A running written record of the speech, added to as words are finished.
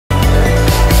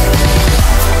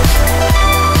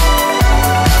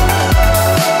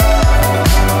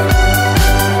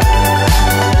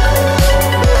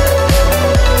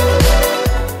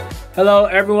Hello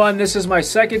everyone, this is my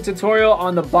second tutorial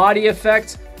on the body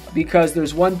effect because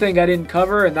there's one thing I didn't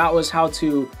cover, and that was how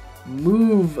to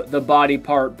move the body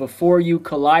part before you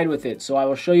collide with it. So I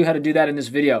will show you how to do that in this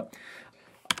video.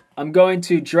 I'm going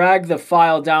to drag the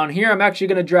file down here. I'm actually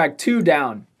going to drag two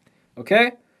down.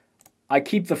 Okay? I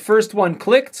keep the first one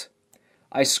clicked.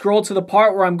 I scroll to the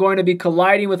part where I'm going to be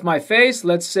colliding with my face.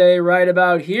 Let's say right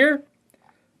about here.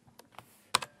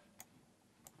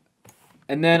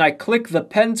 And then I click the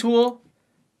pen tool,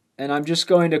 and I'm just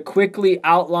going to quickly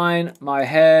outline my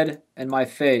head and my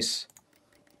face.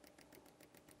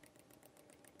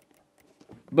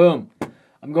 Boom.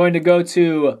 I'm going to go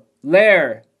to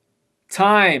Layer,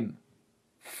 Time,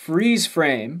 Freeze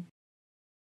Frame.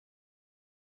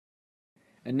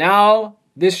 And now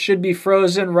this should be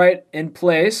frozen right in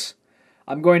place.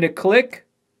 I'm going to click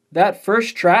that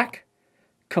first track,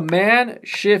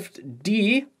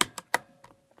 Command-Shift-D,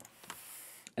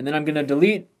 and then I'm going to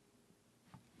delete.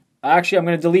 Actually, I'm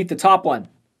going to delete the top one.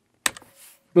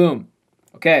 Boom.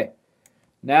 Okay.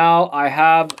 Now I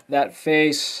have that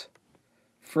face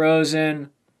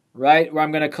frozen right where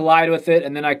I'm going to collide with it,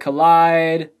 and then I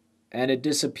collide and it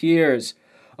disappears.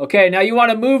 Okay, now you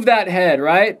want to move that head,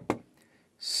 right?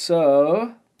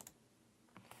 So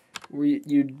you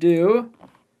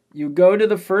go to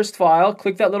the first file,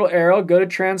 click that little arrow, go to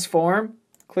transform,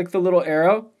 click the little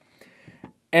arrow,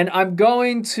 and I'm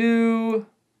going to,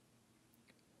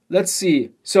 let's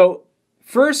see. So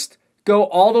first go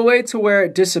all the way to where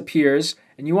it disappears,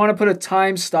 and you want to put a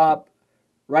time stop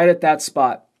right at that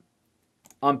spot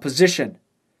on position.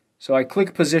 So I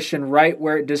click position right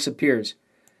where it disappears.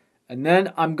 And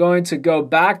then I'm going to go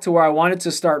back to where I want it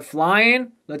to start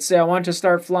flying. Let's say I want to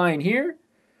start flying here.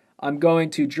 I'm going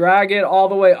to drag it all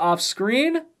the way off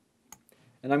screen,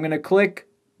 and I'm going to click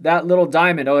that little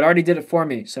diamond. Oh, it already did it for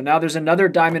me. So now there's another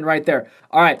diamond right there.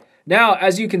 All right. Now,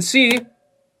 as you can see,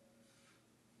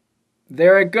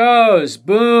 there it goes.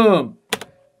 Boom.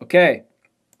 Okay.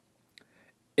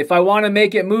 If I want to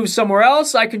make it move somewhere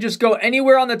else, I can just go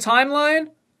anywhere on the timeline,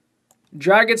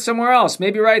 drag it somewhere else,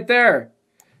 maybe right there.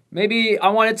 Maybe I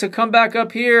want it to come back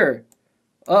up here.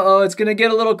 Uh-oh, it's going to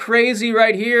get a little crazy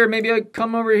right here. Maybe I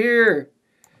come over here.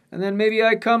 And then maybe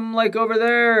I come like over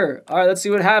there. All right, let's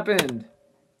see what happened.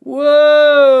 Whoa!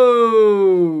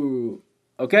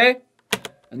 Okay?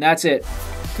 And that's it.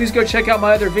 Please go check out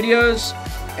my other videos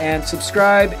and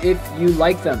subscribe if you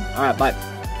like them. All right, bye.